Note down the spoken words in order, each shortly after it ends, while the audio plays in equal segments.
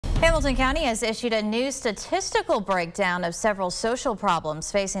Hamilton County has issued a new statistical breakdown of several social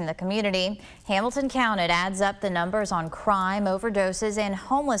problems facing the community. Hamilton County adds up the numbers on crime, overdoses, and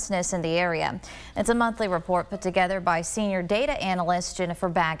homelessness in the area. It's a monthly report put together by senior data analyst Jennifer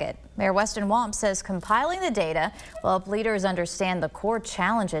Baggett. Mayor Weston Wamp says compiling the data will help leaders understand the core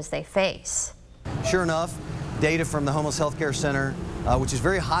challenges they face. Sure enough, data from the Homeless Healthcare Center, which is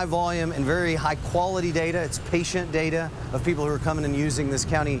very high volume and very high quality data. It's patient data of people who are coming and using this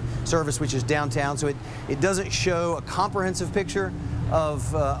county service, which is downtown. So it doesn't show a comprehensive picture of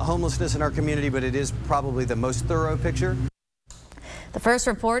homelessness in our community, but it is probably the most thorough picture. The first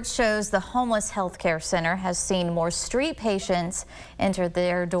report shows the Homeless Healthcare Center has seen more street patients enter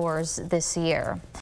their doors this year.